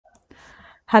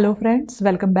Hello friends,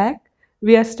 welcome back.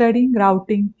 We are studying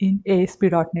routing in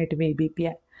ASP.NET Web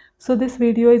API. So this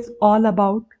video is all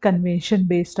about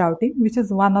convention-based routing, which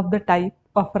is one of the type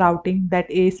of routing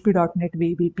that ASP.NET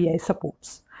Web API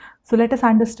supports. So let us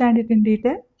understand it in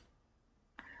detail.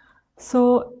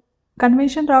 So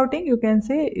convention routing, you can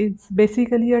say, is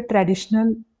basically a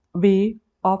traditional way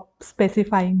of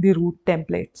specifying the route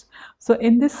templates. So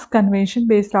in this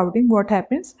convention-based routing, what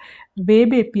happens?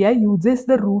 Web API uses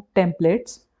the route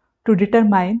templates to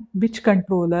determine which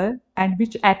controller and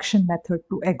which action method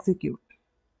to execute.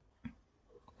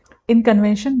 In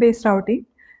convention-based routing,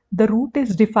 the route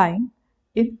is defined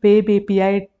in web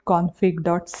API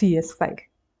config.cs file,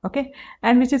 okay,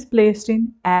 and which is placed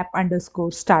in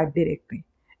app_start directory.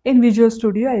 In Visual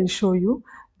Studio, I will show you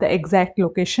the exact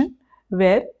location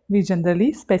where we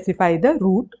generally specify the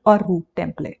route or route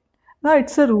template. Now,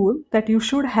 it's a rule that you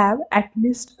should have at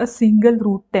least a single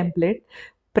route template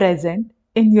present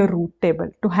in your route table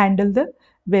to handle the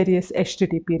various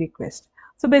HTTP requests.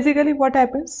 So basically what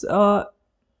happens,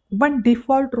 one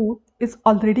default route is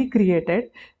already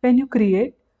created when you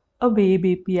create a web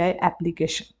API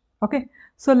application. Okay,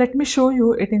 so let me show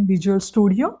you it in Visual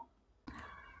Studio.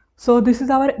 So this is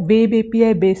our web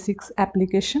API basics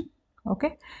application.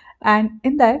 Okay, and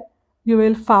in that you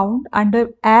will found under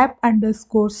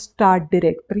app_start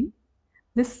directory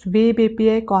this web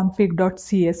API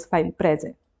config.cs file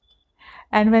present.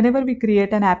 And whenever we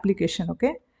create an application,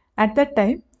 okay, at that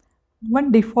time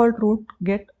one default route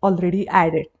get already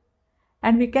added,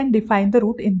 and we can define the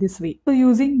route in this way. So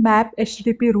using map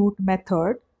HTTP route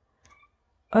method,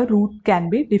 a route can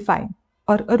be defined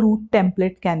or a route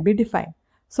template can be defined.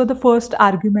 So the first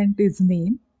argument is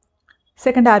name,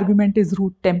 second argument is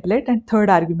route template, and third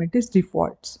argument is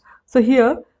defaults. So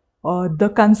here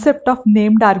the concept of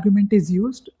named argument is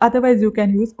used. Otherwise you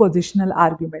can use positional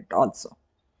argument also.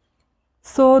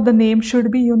 So the name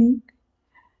should be unique,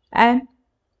 and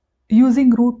using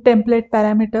route template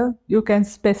parameter, you can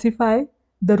specify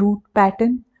the route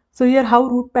pattern. So here how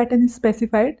route pattern is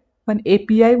specified, one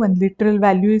API, one literal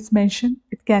value is mentioned.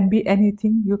 It can be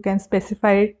anything. You can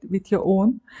specify it with your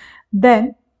own.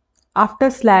 Then after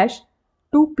slash,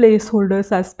 two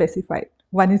placeholders are specified.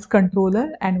 One is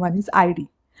controller and one is ID.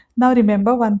 Now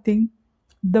remember one thing,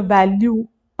 the value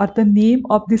or the name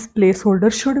of this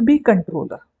placeholder should be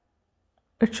controller.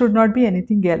 It should not be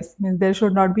anything else, means there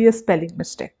should not be a spelling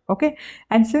mistake. Okay,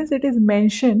 and since it is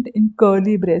mentioned in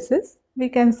curly braces, we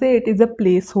can say it is a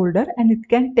placeholder and it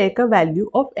can take a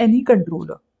value of any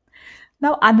controller.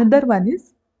 Now another one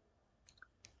is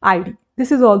ID.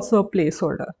 This is also a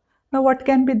placeholder. Now what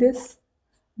can be this?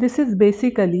 This is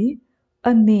basically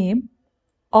a name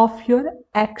of your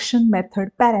action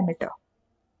method parameter.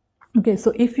 Okay,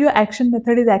 so if your action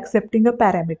method is accepting a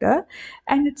parameter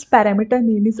and its parameter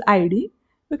name is ID,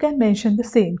 you can mention the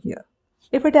same here.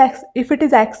 If it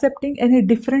is accepting any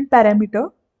different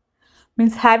parameter,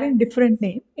 means having different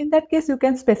name, in that case you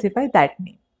can specify that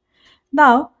name.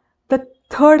 Now the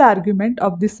third argument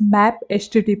of this map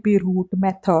HTTP route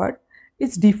method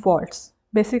is defaults.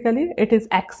 Basically it is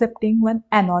accepting one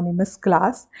anonymous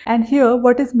class, and here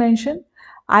what is mentioned,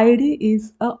 ID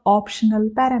is a optional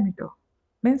parameter,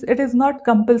 means it is not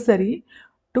compulsory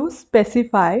to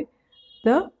specify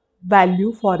the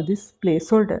value for this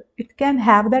placeholder. It can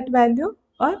have that value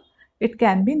or it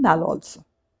can be null also.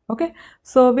 Okay,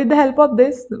 so with the help of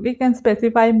this we can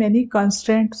specify many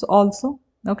constraints also.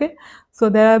 Okay, so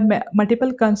there are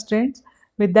multiple constraints.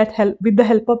 With the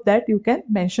help of that you can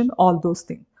mention all those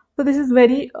things. So this is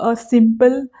very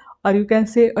simple, or you can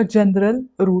say a general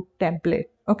route template.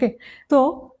 Okay,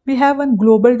 so we have one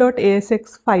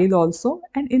global.asx file also,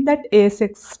 and in that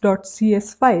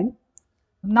asx.cs file,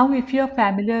 now if you are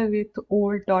familiar with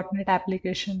old .NET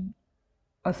application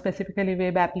or specifically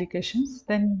web applications,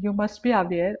 then you must be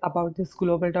aware about this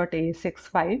global.asx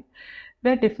file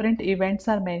where different events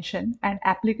are mentioned, and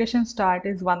application start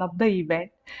is one of the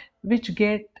event which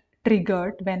get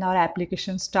triggered when our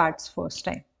application starts first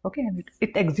time. Okay, and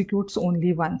it executes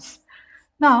only once.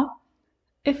 Now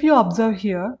if you observe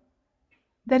here,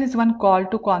 there is one call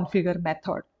to configure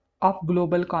method of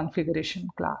global configuration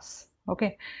class.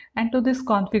 Okay, and to this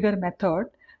configure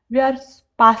method we are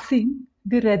passing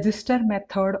the register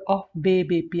method of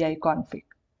web API config,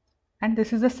 and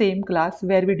this is the same class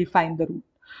where we define the route.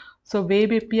 So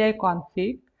web API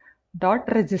config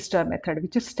dot register method,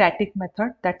 which is static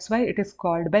method, that's why it is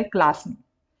called by class name.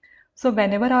 So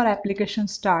whenever our application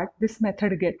start, this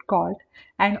method get called,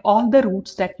 and all the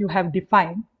routes that you have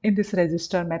defined in this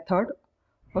register method,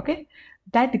 okay,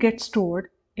 that gets stored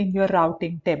in your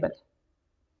routing table,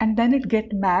 and then it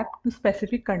get mapped to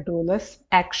specific controller's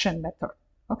action method.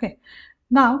 Okay,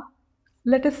 Now,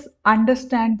 let us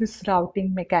understand this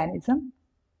routing mechanism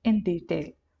in detail.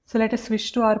 So let us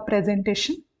switch to our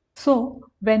presentation. So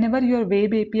whenever your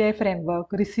Web API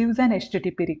framework receives an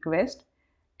HTTP request,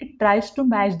 it tries to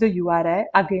match the URI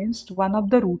against one of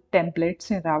the root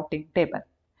templates in routing table.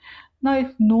 Now,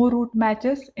 if no root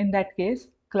matches, in that case,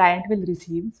 client will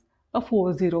receive a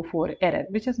 404 error,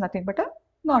 which is nothing but a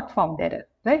not found error,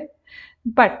 right?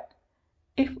 But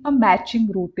if a matching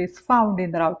root is found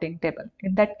in the routing table,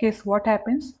 in that case, what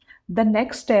happens? The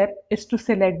next step is to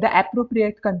select the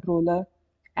appropriate controller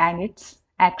and its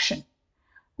action.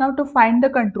 Now, to find the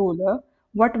controller,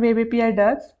 what Web API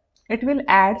does, it will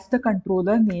add the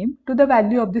controller name to the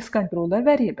value of this controller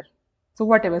variable. So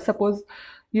whatever, suppose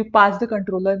you pass the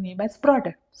controller name as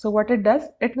product. So what it does,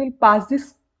 it will pass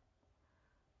this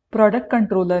product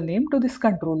controller name to this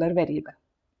controller variable.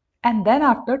 And then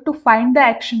after, to find the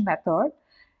action method,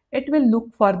 it will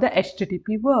look for the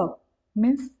HTTP verb.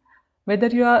 Means whether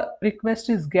your request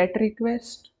is get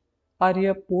request or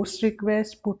your post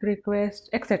request, put request,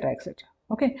 etc. etc.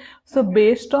 Okay. So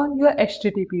based on your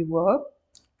HTTP verb,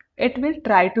 it will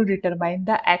try to determine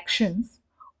the actions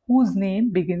whose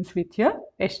name begins with your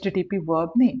HTTP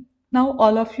verb name. Now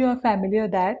all of you are familiar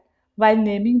that while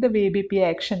naming the Web API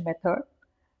action method,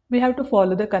 we have to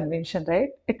follow the convention, right?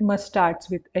 It must starts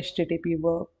with HTTP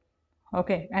verb.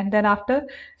 Okay, and then after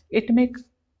it may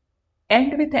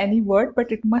end with any word,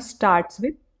 but it must starts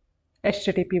with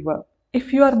HTTP verb.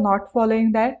 If you are not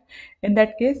following that, in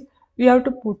that case, you have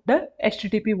to put the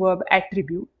HTTP verb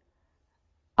attribute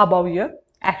above your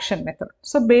action method.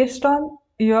 So based on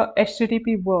your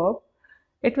HTTP verb,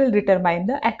 it will determine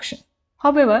the action.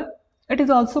 However, it is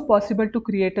also possible to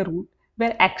create a route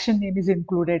where action name is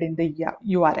included in the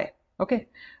URI. Okay.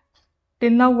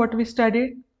 Till now what we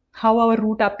studied, how our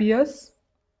route appears.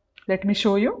 Let me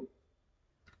show you.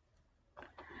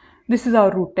 This is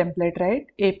our route template, right?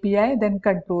 API, then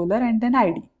controller, and then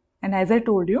ID. And as I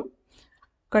told you,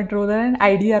 controller and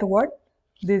ID are what?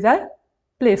 These are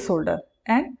placeholder.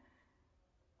 And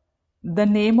the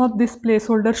name of this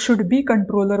placeholder should be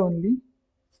controller only.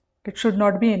 It should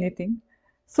not be anything.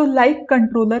 So like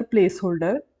controller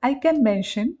placeholder, I can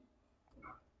mention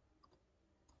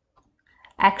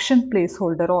action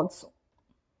placeholder also.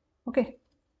 Okay,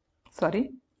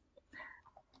 sorry.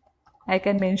 I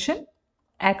can mention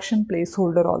action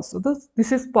placeholder also.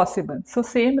 This is possible. So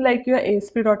same like your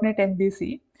ASP.NET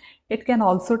MVC, it can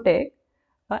also take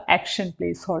a action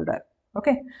placeholder.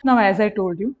 Okay. Now as I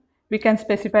told you, we can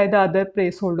specify the other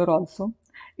placeholder also.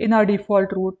 In our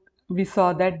default route, we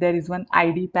saw that there is one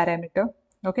ID parameter.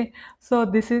 Okay. So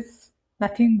this is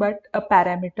nothing but a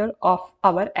parameter of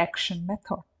our action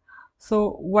method.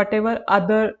 So whatever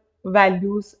other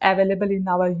values available in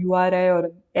our URI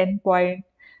or endpoint,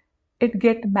 it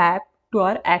get mapped to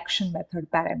our action method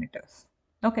parameters.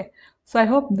 Okay, so I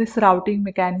hope this routing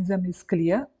mechanism is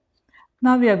clear.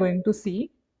 Now we are going to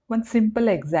see one simple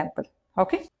example.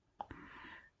 Okay,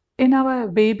 in our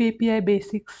Web API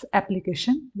Basics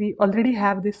application, we already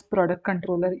have this product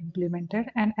controller implemented,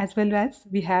 and as well as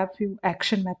we have few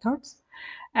action methods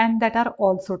and that are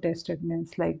also tested.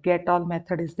 Means like get all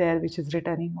method is there, which is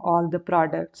returning all the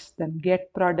products. Then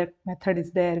get product method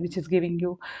is there, which is giving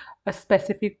you a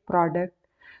specific product.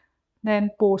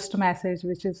 Then post message,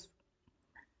 which is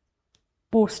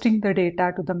posting the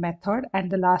data to the method. And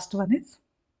the last one is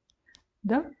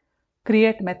the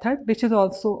create method, which is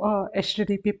also a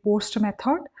HTTP post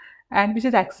method and which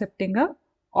is accepting a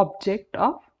object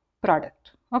of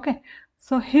product. Okay,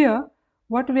 so here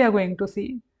what we are going to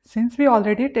see, since we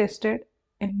already tested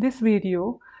in this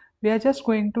video, we are just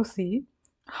going to see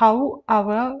how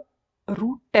our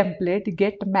root template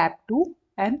get mapped to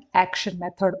an action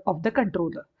method of the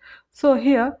controller. So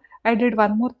here I did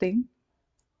one more thing.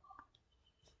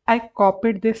 I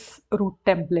copied this root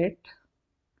template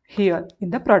here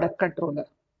in the product controller,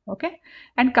 okay,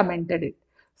 and commented it.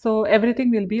 So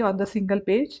everything will be on the single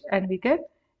page and we can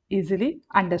easily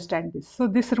understand this. So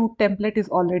this root template is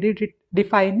already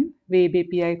defined in web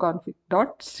API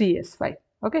config.cs file.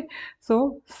 Okay,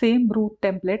 so same root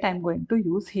template I'm going to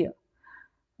use here.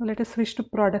 So let us switch to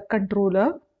product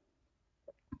controller.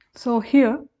 So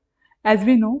here, as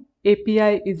we know,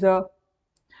 API is a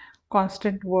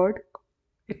constant word.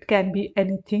 It can be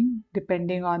anything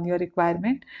depending on your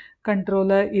requirement.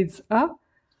 Controller is a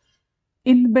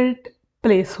inbuilt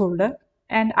placeholder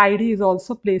and ID is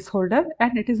also placeholder,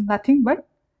 and it is nothing but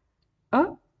a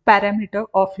parameter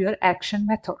of your action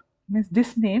method. Means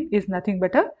this name is nothing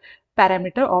but a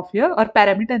parameter of your or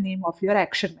parameter name of your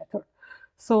action method.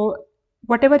 So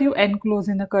whatever you enclose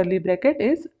in a curly bracket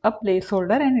is a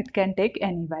placeholder and it can take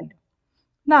any value.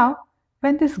 Now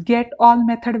When this get all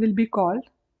method will be called,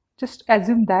 just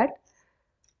assume that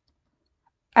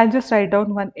I'll just write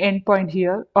down one endpoint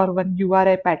here or one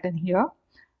URI pattern here.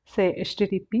 Say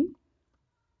HTTP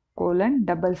colon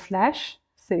double slash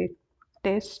say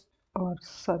test or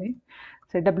sorry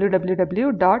say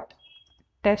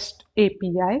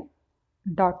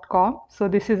www.testapi.com. So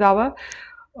this is our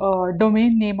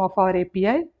domain name of our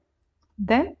API.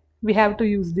 Then we have to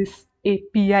use this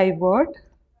API word.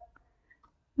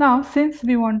 Now since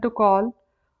we want to call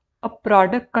a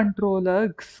product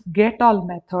controller get all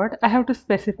method, I have to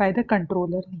specify the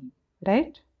controller name,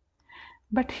 right?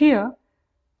 But here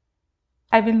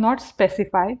I will not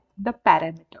specify the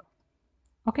parameter,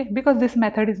 okay, because this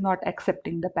method is not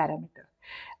accepting the parameter.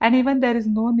 And even there is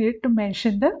no need to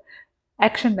mention the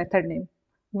action method name.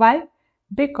 Why?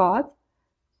 Because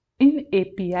in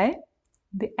API,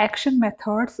 the action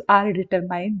methods are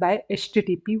determined by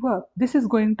HTTP verb. This is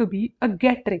going to be a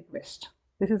GET request.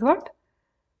 This is what?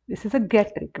 This is a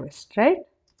GET request, right?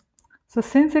 So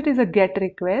since it is a GET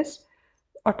request,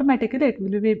 automatically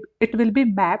it will be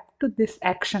mapped to this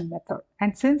action method.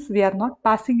 And since we are not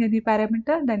passing any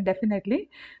parameter, then definitely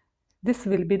this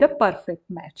will be the perfect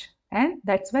match. And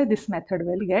that's why this method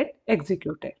will get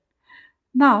executed.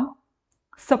 Now,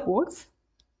 suppose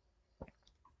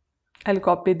I'll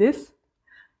copy this.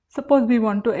 Suppose we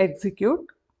want to execute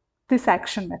this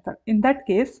action method. In that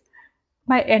case,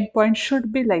 my endpoint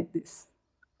should be like this,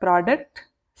 product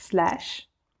slash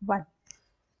 1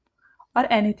 or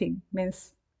anything.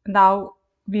 Means now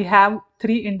we have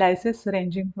three indices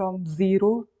ranging from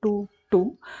 0 to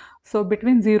 2. So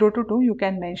between 0 to 2, you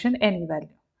can mention any value.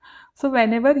 So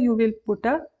whenever you will put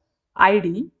a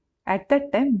ID, at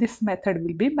that time this method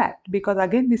will be mapped, because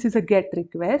again this is a GET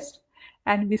request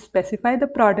and we specify the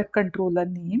product controller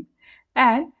name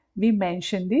and we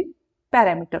mention the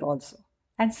parameter also.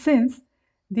 And since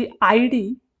the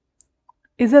ID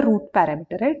is a root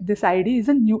parameter, right? This ID is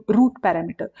a new root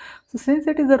parameter. So since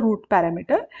it is a root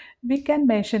parameter, we can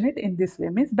mention it in this way,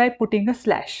 means by putting a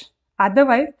slash.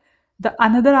 Otherwise, the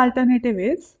another alternative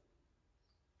is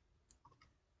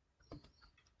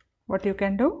what you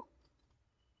can do,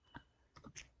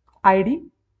 ID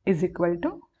is equal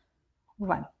to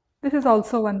 1. This is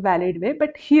also one valid way,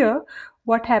 but here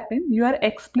what happens, you are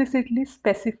explicitly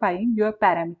specifying your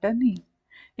parameter name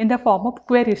in the form of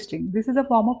query string. This is a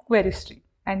form of query string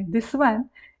and this one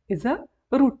is a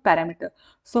root parameter.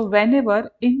 So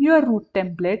whenever in your root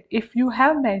template, if you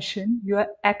have mentioned your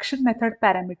action method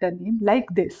parameter name like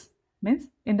this, means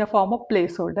in the form of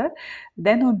placeholder,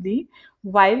 then only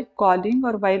while calling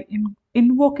or while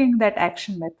invoking that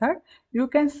action method, you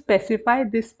can specify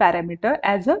this parameter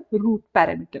as a root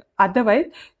parameter. Otherwise,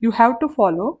 you have to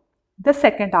follow the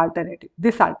second alternative,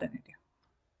 this alternative.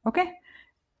 Okay?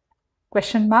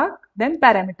 Question mark, then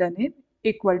parameter name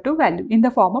equal to value. In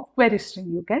the form of query string,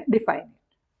 you can define it.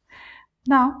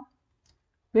 Now,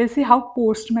 we'll see how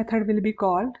post method will be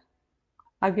called.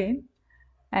 Again,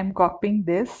 I'm copying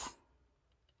this.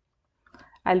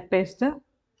 I'll paste the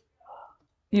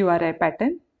URI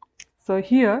pattern. So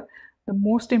here, the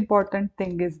most important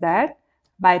thing is that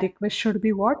my request should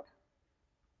be what?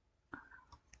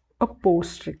 A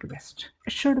post request.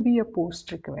 It should be a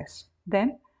post request.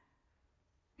 Then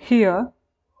here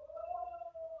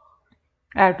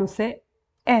I have to say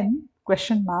n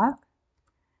question mark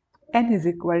n is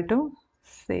equal to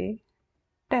say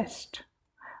test.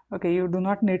 Okay, you do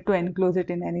not need to enclose it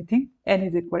in anything. N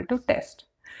is equal to test.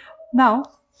 Now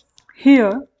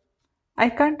here I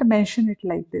can't mention it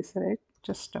like this, right?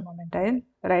 Just a moment, I'll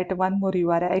write one more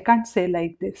URI. I can't say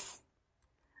like this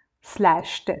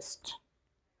slash test.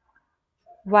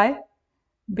 Why?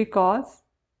 Because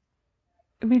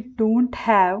we don't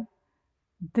have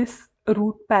this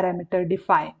root parameter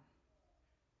defined.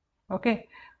 Okay,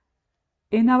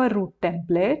 in our root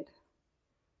template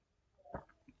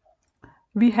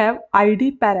we have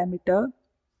ID parameter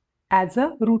as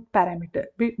a root parameter,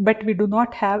 but we do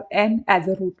not have n as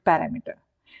a root parameter.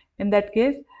 In that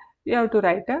case, you have to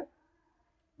write a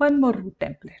one more root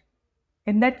template.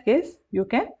 In that case, you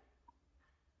can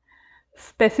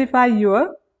specify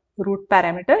your root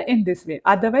parameter in this way.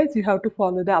 Otherwise, you have to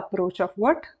follow the approach of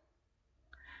what?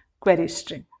 Query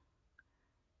string.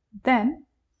 Then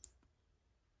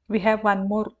we have one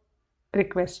more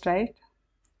request, right?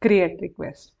 Create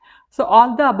request. So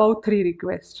all the above three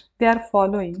requests, they are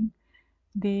following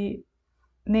the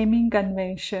naming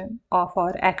convention of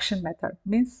our action method.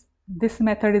 Means this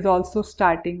method is also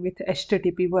starting with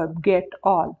HTTP verb get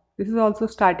all. This is also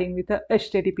starting with a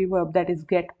HTTP verb, that is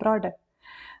get product.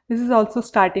 This is also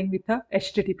starting with a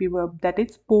HTTP verb, that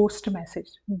is post message.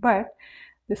 But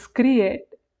this create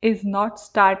is not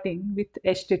starting with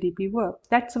HTTP verb.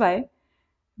 That's why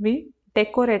we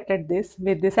decorated this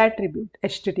with this attribute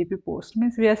HTTP post.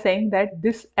 Means we are saying that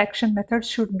this action method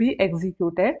should be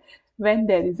executed when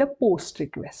there is a post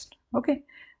request. Okay.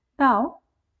 Now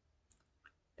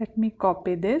let me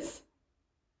copy this.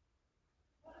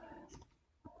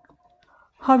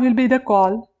 How will be the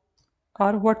call,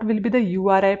 or what will be the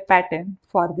URI pattern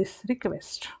for this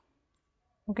request?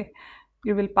 Okay,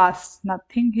 you will pass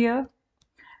nothing here.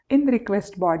 In the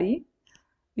request body,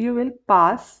 you will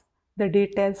pass the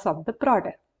details of the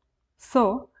product.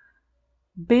 So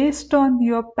based on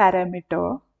your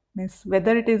parameter, means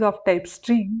whether it is of type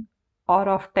string or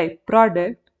of type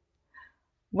product,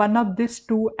 one of these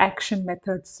two action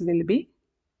methods will be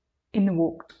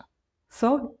invoked.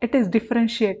 So it is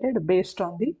differentiated based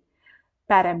on the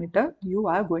parameter you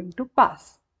are going to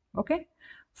pass. Okay,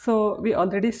 so we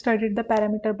already studied the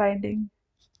parameter binding.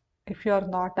 If you are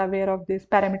not aware of this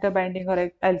parameter binding, or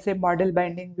I'll say model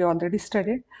binding, we already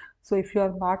studied. So if you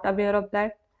are not aware of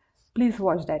that, please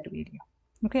watch that video.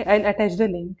 Okay, I'll attach the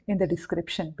link in the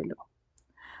description below.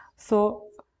 So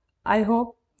I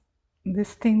hope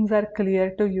these things are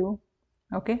clear to you.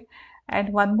 Okay,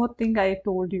 and one more thing I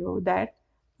told you, that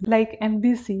like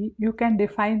MVC, you can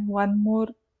define one more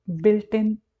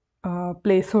built-in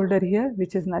placeholder here,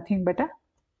 which is nothing but a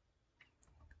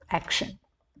action.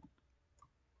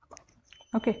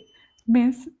 Okay,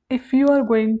 means if you are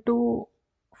going to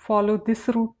follow this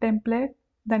route template,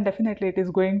 then definitely it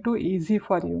is going to easy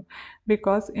for you,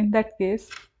 because in that case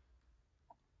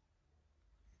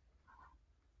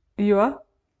your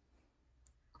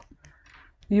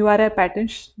URI pattern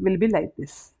will be like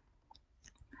this: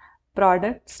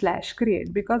 product slash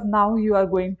create, because now you are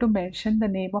going to mention the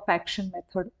name of action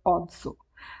method also.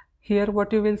 Here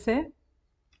what you will say: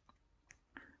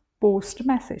 post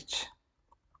message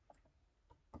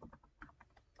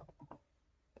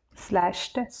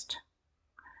slash test,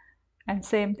 and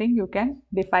same thing you can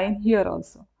define here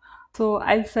also. So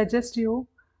I'll suggest you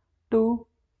to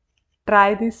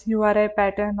try this URI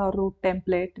pattern or route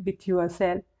template with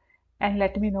yourself and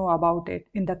let me know about it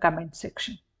in the comment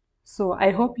section. So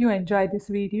I hope you enjoy this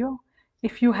video.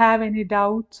 If you have any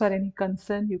doubts or any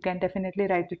concern, you can definitely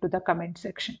write it to the comment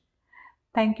section.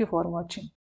 Thank you for watching.